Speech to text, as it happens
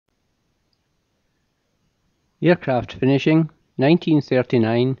Aircraft Finishing,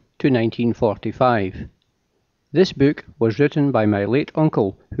 1939 to 1945. This book was written by my late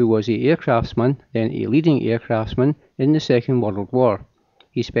uncle, who was a aircraftsman, then a leading aircraftsman in the Second World War.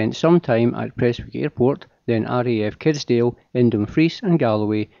 He spent some time at Prestwick Airport, then R.A.F Kidsdale in Dumfries and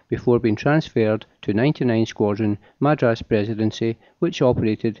Galloway, before being transferred to 99 Squadron Madras Presidency, which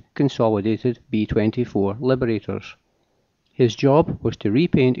operated consolidated B-24 Liberators. His job was to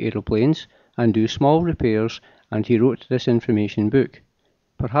repaint aeroplanes and do small repairs, and he wrote this information book.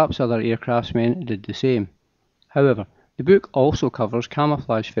 Perhaps other aircraftsmen did the same. However, the book also covers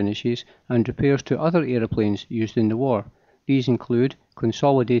camouflage finishes and repairs to other aeroplanes used in the war. These include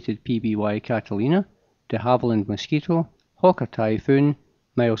Consolidated PBY Catalina, de Havilland Mosquito, Hawker Typhoon,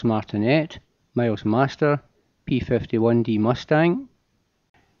 Miles Martinet, Miles Master, P-51D Mustang,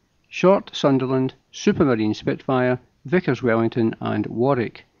 Short Sunderland, Supermarine Spitfire, Vickers Wellington and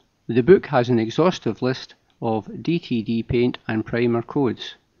Warwick. The book has an exhaustive list of DTD paint and primer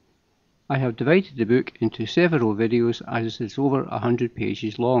codes. I have divided the book into several videos as it is over 100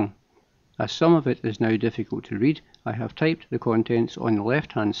 pages long. As some of it is now difficult to read, I have typed the contents on the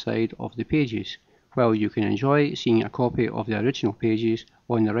left hand side of the pages, while you can enjoy seeing a copy of the original pages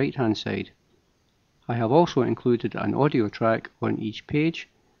on the right hand side. I have also included an audio track on each page.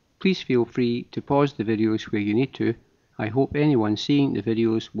 Please feel free to pause the videos where you need to. I hope anyone seeing the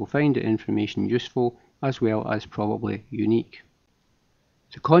videos will find the information useful as well as probably unique.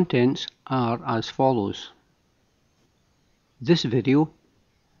 The contents are as follows. This video,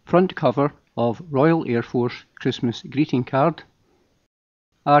 front cover of Royal Air Force Christmas greeting card,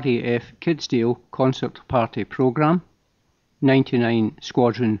 R.A.F Kidsdale Concert Party Programme, 99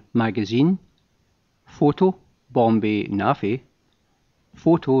 Squadron Magazine, photo Bombay Navy,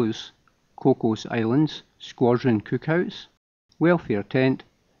 photos Cocos Islands Squadron Cookhouse, Welfare Tent,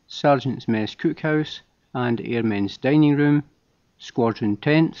 Sergeant's Mess Cookhouse and Airmen's Dining Room, Squadron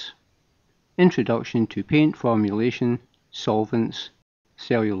Tents, Introduction to Paint Formulation, Solvents,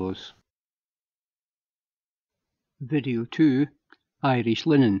 Cellulose. Video 2, Irish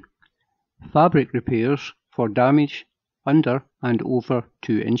Linen, Fabric Repairs for Damage under and over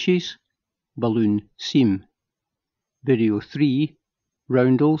 2 inches, Balloon Seam. Video 3,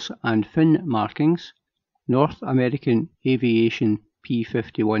 Roundels and Fin Markings, North American Aviation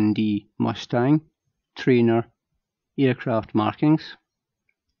P-51D Mustang, Trainer, Aircraft Markings.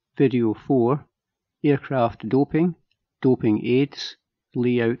 Video 4, Aircraft Doping, Doping Aids,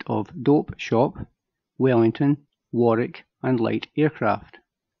 Layout of Dope Shop, Wellington, Warwick and Light Aircraft.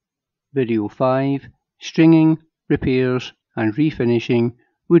 Video 5, Stringing, Repairs and Refinishing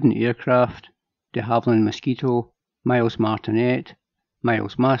Wooden Aircraft, de Havilland Mosquito, Miles Martinet,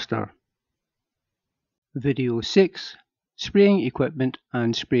 Miles Master. Video 6, Spraying Equipment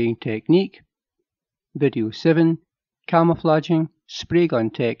and Spraying Technique. Video 7, Camouflaging, Spray Gun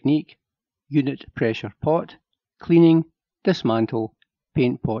Technique, Unit Pressure Pot, Cleaning, Dismantle,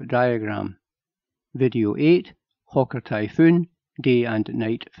 Paint Pot Diagram. Video 8, Hawker Typhoon, Day and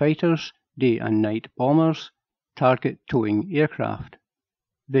Night Fighters, Day and Night Bombers, Target Towing Aircraft.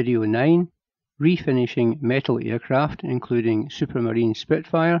 Video 9, Refinishing Metal Aircraft including Supermarine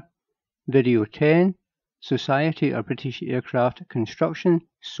Spitfire. Video 10, Society of British Aircraft Construction,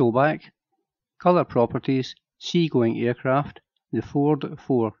 SOBAC, Colour Properties, Seagoing Aircraft, the Ford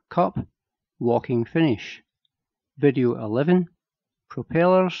 4 Cup, Walking Finish. Video 11,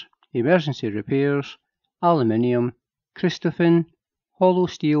 Propellers, Emergency Repairs, Aluminium, Christophine, Hollow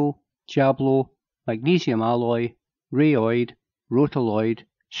Steel, Jablo, Magnesium Alloy, Rayoid, Rotaloid,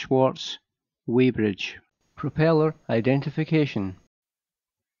 Schwartz, Weybridge. Propeller Identification.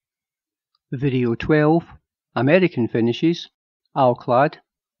 Video 12, American Finishes, Alclad,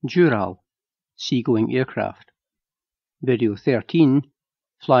 Dural, Seagoing Aircraft. Video 13,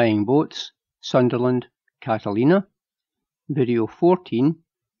 Flying Boats, Sunderland, Catalina. Video 14,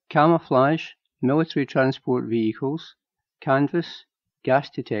 Camouflage, Military Transport Vehicles, Canvas, Gas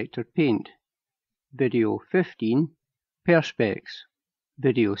Detector Paint. Video 15, Perspex.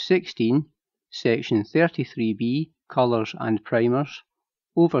 Video 16, Section 33B, Colours and Primers,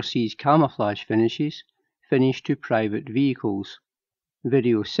 Overseas Camouflage Finishes, Finish to Private Vehicles.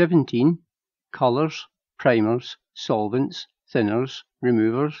 Video 17, Colours, Primers, Solvents, Thinners,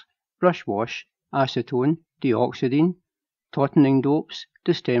 Removers, Brush Wash, Acetone, Deoxidine, Tautening Dopes,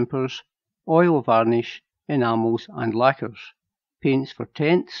 Distempers, Oil Varnish, Enamels and Lacquers, Paints for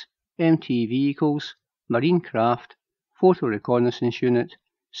Tents, MT Vehicles, Marine Craft, Photo Reconnaissance Unit,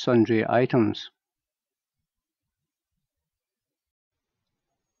 Sundry Items.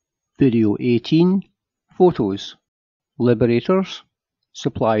 Video 18, Photos, Liberators,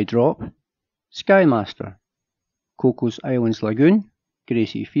 Supply Drop, Skymaster, Cocos Islands Lagoon,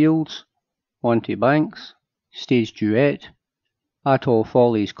 Gracie Fields, Monty Banks, Stage Duet, ATOLL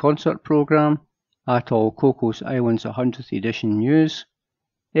Follies Concert Programme, ATOLL Cocos Islands 100th Edition News,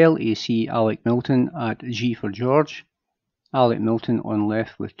 L.A.C. Alec Milton at G for George, Alec Milton on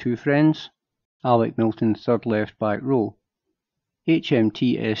left with two friends, Alec Milton third left back row,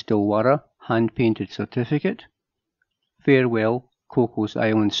 HMTS Dilwara hand-painted certificate, Farewell Cocos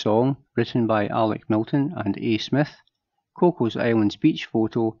Islands song written by Alec Milton and A. Smith, Cocos Islands beach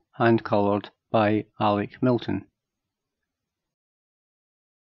photo hand-coloured by Alec Milton.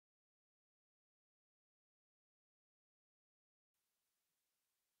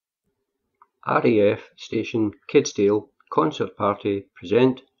 R.A.F Station Kidsdale Concert Party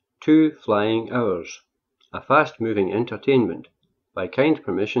present 2 Flying Hours, a fast-moving entertainment by kind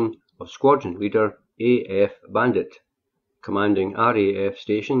permission of Squadron Leader A.F. Bandit, commanding R.A.F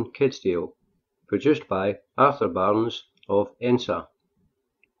Station Kidsdale, produced by Arthur Barnes of ENSA.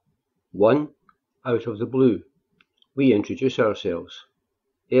 1. Out of the blue. We introduce ourselves.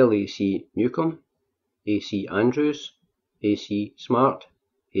 L.A.C. Newcomb, A.C. Andrews, A.C. Smart,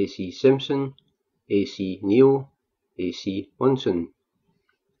 A.C. Simpson, A.C. Neal, A.C. Munson.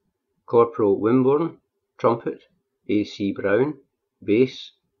 Corporal Wimborne, trumpet, A.C. Brown,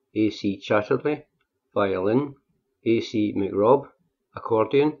 bass, A.C. Chatterley, violin, A.C. McRobb,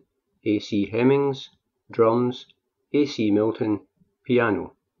 accordion, A.C. Hemmings, drums, A.C. Milton,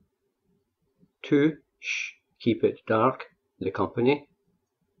 piano. 2. Shh, keep it dark, the company.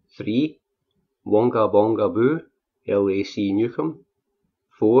 3. Wonga Bonga Boo, L.A.C. Newcomb.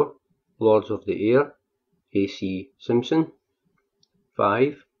 4. Lords of the Air, A.C. Simpson.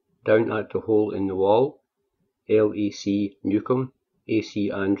 5. Down at the Hole in the Wall, L.A.C. Newcomb, A.C.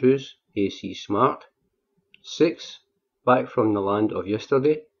 Andrews, A.C. Smart. 6. Back from the Land of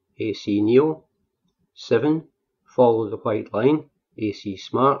Yesterday, A.C. Neal. 7. Follow the White Line, A.C.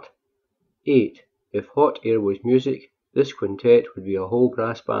 Smart. 8. If hot air was music, this quintet would be a whole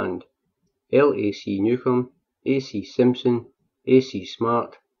brass band. L.A.C. Newcomb, A.C. Simpson, A.C.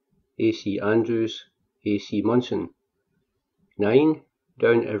 Smart, A.C. Andrews, A.C. Munson. 9.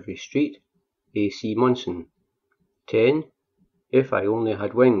 Down Every Street, A.C. Munson. 10. If I Only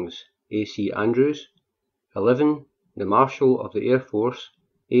Had Wings, A.C. Andrews. 11. The Marshal of the Air Force,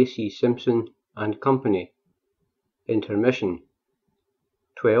 A.C. Simpson and Company. Intermission.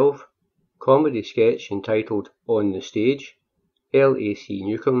 12. Comedy sketch entitled On the Stage, L.A.C.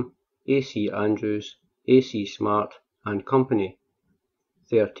 Newcomb, A.C. Andrews, A.C. Smart and Company.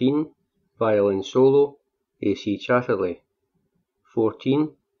 13. Violin solo, A.C. Chatterley.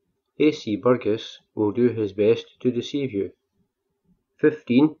 14. A.C. Burgess will do his best to deceive you.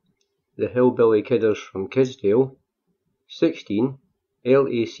 15. The Hillbilly Kidders from Kidsdale. 16.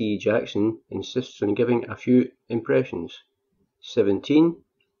 L.A.C. Jackson insists on giving a few impressions. 17.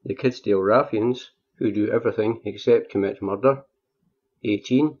 The Kidsdale Raffians, who do everything except commit murder.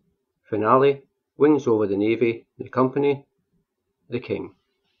 18. Finale, Wings over the Navy, the Company, the King.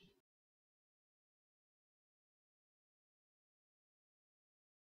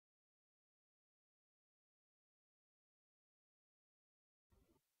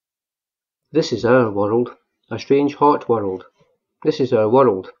 This is our world, a strange hot world. This is our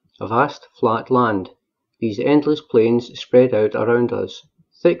world, a vast flat land. These endless plains spread out around us,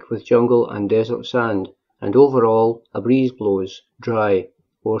 thick with jungle and desert sand, and over all a breeze blows, dry,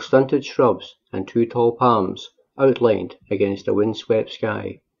 o'er stunted shrubs and 2 tall palms, outlined against a windswept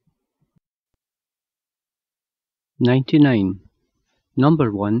sky. 99.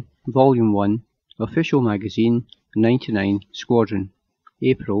 Number 1, Volume 1, Official Magazine, 99 Squadron,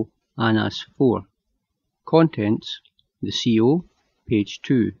 April, ANAS 4. Contents: The CO, page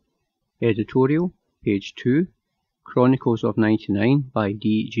 2. Editorial, page 2. Chronicles of 99 by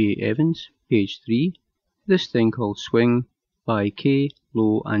D.J. Evans, page 3. This Thing Called Swing by K.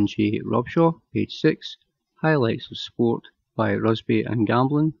 Lowe and J. Robshaw, page 6. Highlights of Sport by Rusby and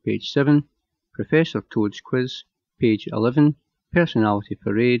Gamblin, page 7. Professor Toad's Quiz, page 11. Personality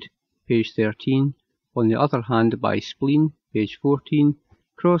Parade, page 13. On the Other Hand by Spleen, page 14.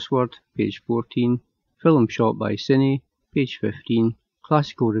 Crossword, page 14. Film Shot by Cine, page 15.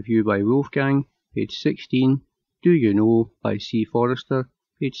 Classical Review by Wolfgang, page 16. Do You Know by C. Forrester,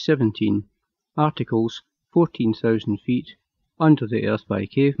 page 17. Articles, 14,000 Feet, Under the Earth by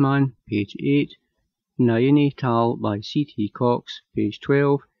Caveman, page 8. Naini Tal by C. T. Cox, page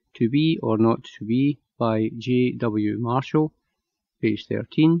 12. To Be or Not to Be by J. W. Marshall, page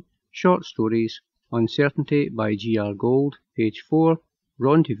 13. Short Stories, Uncertainty by G. R. Gold, page 4.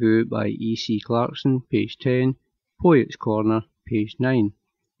 Rendezvous by E. C. Clarkson, page 10. Poet's Corner, page 9.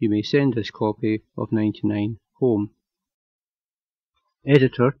 You may send this copy of 99 home.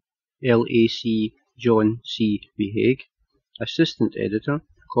 Editor, L.A.C. John C. Behague. Assistant Editor,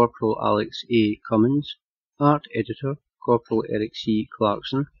 Corporal Alex A. Cummins. Art Editor, Corporal Eric C.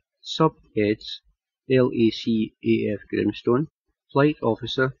 Clarkson. Sub-Heads, L.A.C. A.F. Grimstone. Flight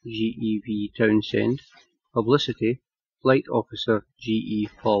Officer, G.E.V. Townsend. Publicity, Flight Officer, G.E.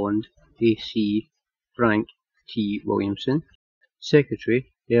 Holland, A.C. Frank T. Williamson.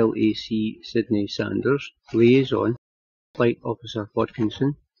 Secretary, L.A.C. Sidney Sanders. Liaison, Flight Officer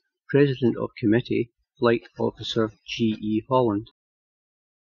Hodkinson. President of Committee, Flight Officer G.E. Holland.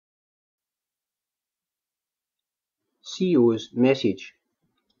 CO's Message.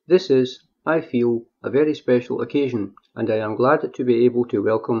 This is, I feel, a very special occasion, and I am glad to be able to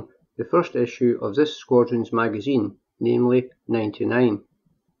welcome the first issue of this Squadron's magazine, namely 99.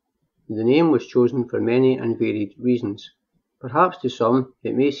 The name was chosen for many and varied reasons. Perhaps to some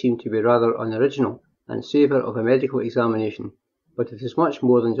it may seem to be rather unoriginal and savour of a medical examination, but it is much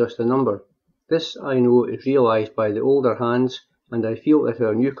more than just a number. This, I know, is realised by the older hands, and I feel that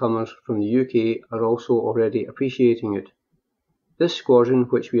our newcomers from the UK are also already appreciating it. This squadron,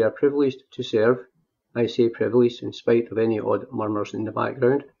 which we are privileged to serve, I say privileged in spite of any odd murmurs in the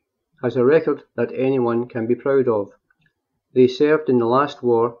background, has a record that anyone can be proud of. They served in the last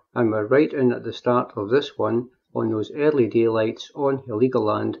war and were right in at the start of this one on those early daylights on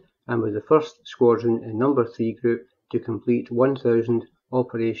Heligoland, and were the first squadron in No. 3 group to complete 1,000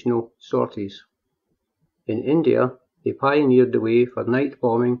 operational sorties. In India, they pioneered the way for night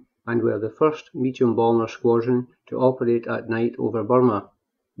bombing and were the first medium bomber squadron to operate at night over Burma.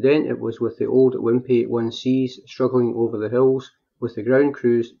 Then it was with the old wimpy 1Cs struggling over the hills, with the ground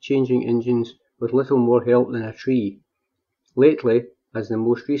crews changing engines with little more help than a tree. Lately, as the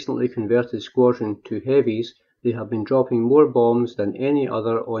most recently converted squadron to heavies, they have been dropping more bombs than any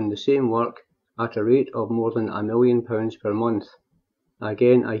other on the same work at a rate of more than £1 million per month.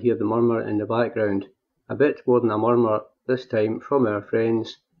 Again I hear the murmur in the background, a bit more than a murmur this time from our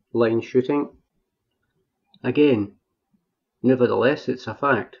friends, line shooting. Again, nevertheless it's a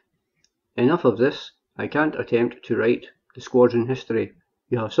fact. Enough of this, I can't attempt to write the squadron history.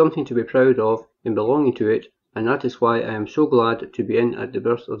 You have something to be proud of in belonging to it, and that is why I am so glad to be in at the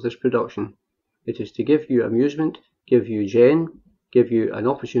birth of this production. It is to give you amusement, give you give you an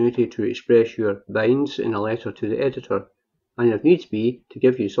opportunity to express your binds in a letter to the editor, and if needs be, to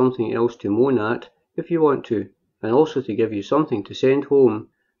give you something else to moan at if you want to, and also to give you something to send home,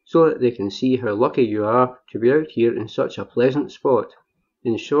 so that they can see how lucky you are to be out here in such a pleasant spot.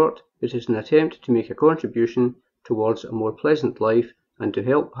 In short, it is an attempt to make a contribution towards a more pleasant life and to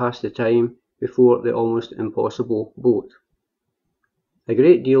help pass the time before the almost impossible boat. A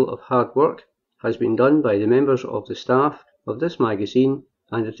great deal of hard work has been done by the members of the staff of this magazine,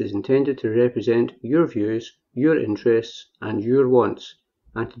 and it is intended to represent your views, your interests and your wants,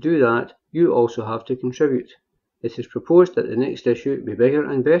 and to do that you also have to contribute. It is proposed that the next issue be bigger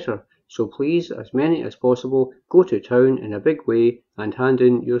and better, so please, as many as possible, go to town in a big way and hand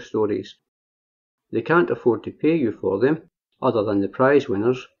in your stories. They can't afford to pay you for them, other than the prize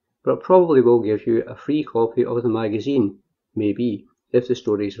winners, but probably will give you a free copy of the magazine, maybe, if the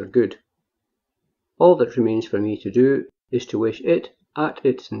stories are good. All that remains for me to do is to wish it, at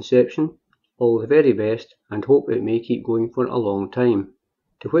its inception, all the very best and hope it may keep going for a long time,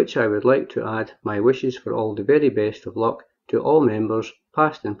 to which I would like to add my wishes for all the very best of luck to all members,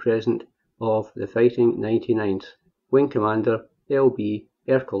 past and present, of the Fighting 99th, Wing Commander L.B.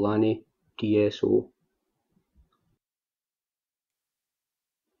 Ercolani, D.S.O.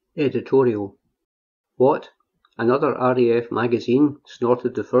 Editorial. What? Another R.A.F magazine,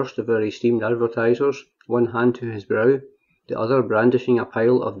 snorted the first of our esteemed advertisers, one hand to his brow, the other brandishing a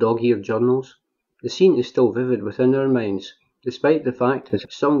pile of dog-eared journals. The scene is still vivid within our minds, despite the fact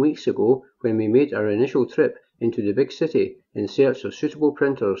that some weeks ago, when we made our initial trip into the big city in search of suitable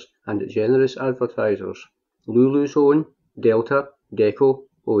printers and generous advertisers, Lulu's Own, Delta, D.E.C.O,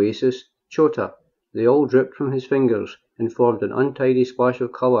 Oasis, Chota, they all dripped from his fingers and formed an untidy splash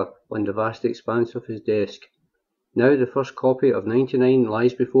of colour on the vast expanse of his desk. Now the first copy of 99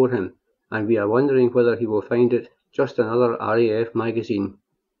 lies before him, and we are wondering whether he will find it just another R.A.F magazine.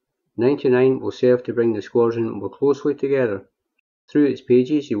 99 will serve to bring the squadron more closely together. Through its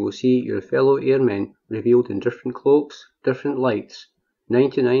pages you will see your fellow airmen revealed in different cloaks, different lights.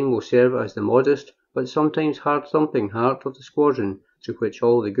 99 will serve as the modest but sometimes hard-thumping heart of the squadron through which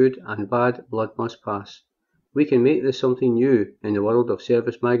all the good and bad blood must pass. We can make this something new in the world of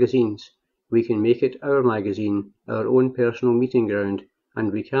service magazines. We can make it our magazine, our own personal meeting ground,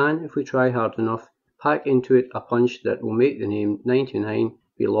 and we can, if we try hard enough, pack into it a punch that will make the name 99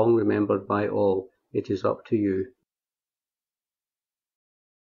 be long remembered by all. It is up to you.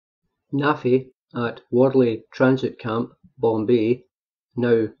 NAFI at Worli Transit Camp, Bombay,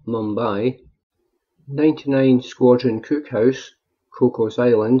 now Mumbai. 99 Squadron Cookhouse, Cocos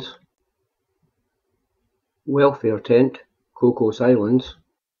Islands. Welfare Tent, Cocos Islands.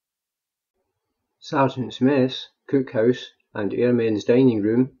 Sergeant's Mess, Cookhouse and Airmen's Dining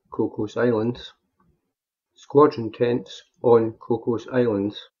Room, Cocos Islands. Squadron Tents on Cocos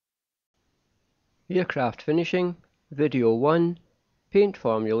Islands. Aircraft Finishing, Video 1, Paint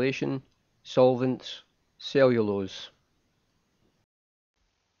Formulation, Solvents, Cellulose.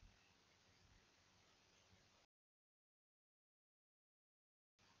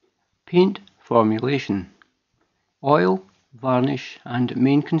 Paint Formulation. Oil, varnish and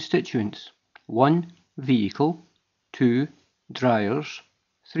main constituents. 1. Vehicle. 2. Dryers.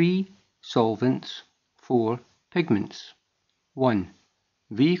 3. Solvents. 4. Pigments. 1.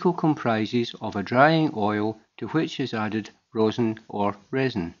 Vehicle comprises of a drying oil to which is added rosin or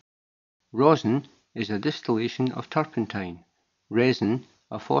resin. Rosin is a distillation of turpentine. Resin,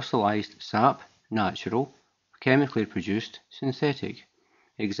 a fossilized sap, natural, chemically produced, synthetic.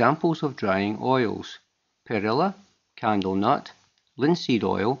 Examples of drying oils: perilla, candle nut, linseed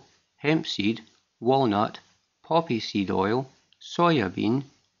oil, hemp seed, walnut, poppy seed oil, soya bean,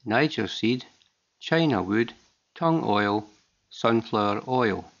 Niger seed, china wood, tung oil, sunflower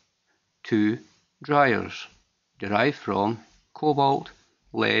oil. 2. Dryers, derived from cobalt,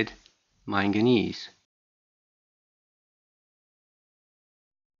 lead, manganese.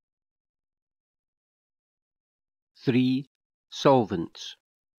 Three. Solvents.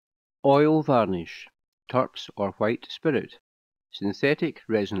 Oil varnish, turps or white spirit, synthetic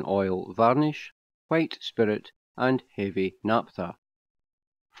resin oil varnish, white spirit and heavy naphtha.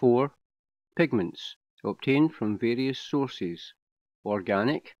 4. Pigments, obtained from various sources: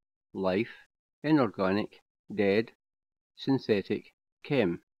 organic, life, inorganic, dead, synthetic,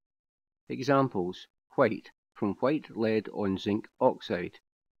 chem. Examples: white, from white lead on zinc oxide;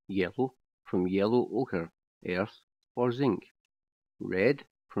 yellow, from yellow ochre, earth, or zinc; red,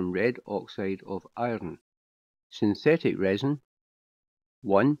 from red oxide of iron. Synthetic resin: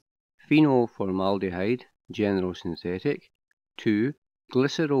 1. Phenolformaldehyde, general synthetic; 2.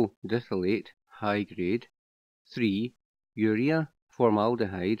 Glycerol dithylate, high grade; 3. Urea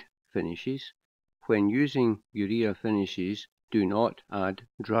formaldehyde, finishes. When using urea finishes, do not add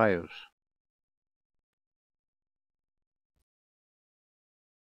dryers.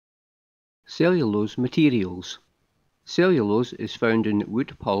 Cellulose materials. Cellulose is found in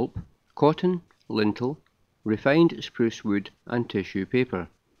wood pulp, cotton, lintel, refined spruce wood and tissue paper.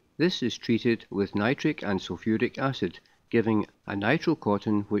 This is treated with nitric and sulfuric acid, giving a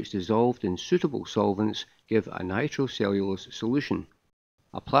nitrocotton which dissolved in suitable solvents give a nitrocellulose solution.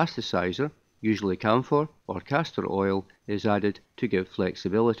 A plasticizer, usually camphor or castor oil, is added to give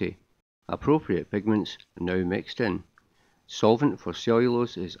flexibility. Appropriate pigments now mixed in. Solvent for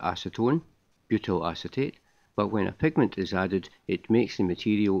cellulose is acetone, butyl acetate, but when a pigment is added it makes the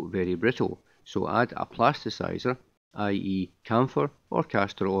material very brittle, so add a plasticizer, i.e. camphor or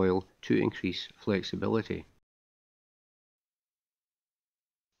castor oil, to increase flexibility.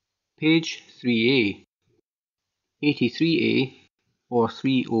 Page 3A. 83A or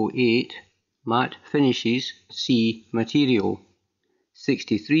 308 matte finishes C material.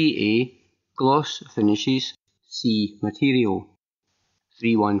 63A gloss finishes C material.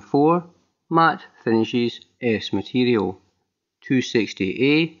 314 matte finishes S material.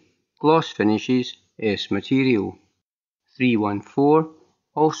 260A gloss finishes S material. 314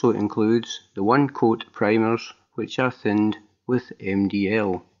 also includes the one-coat primers which are thinned with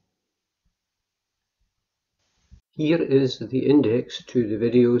MDL. Here is the index to the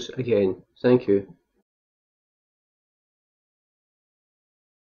videos again. Thank you.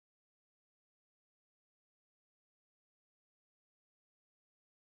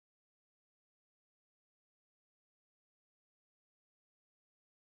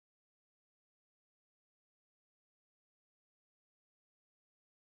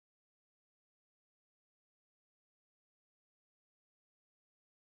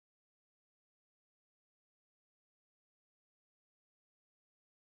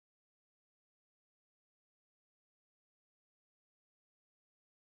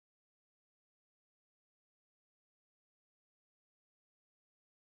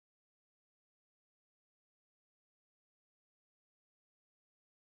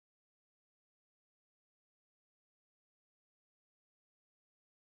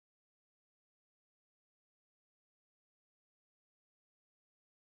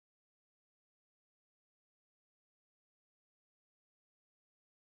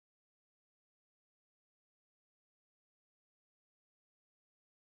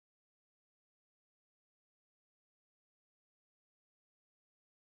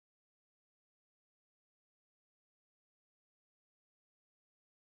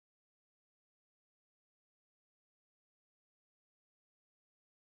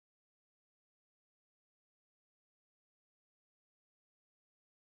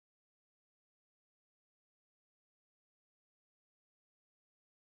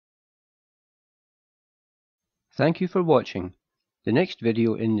 Thank you for watching. The next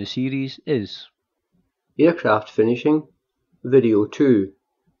video in the series is Aircraft Finishing, Video 2,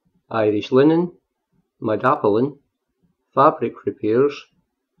 Irish Linen, Madapolin, Fabric Repairs,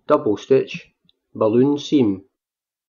 Double Stitch, Balloon Seam.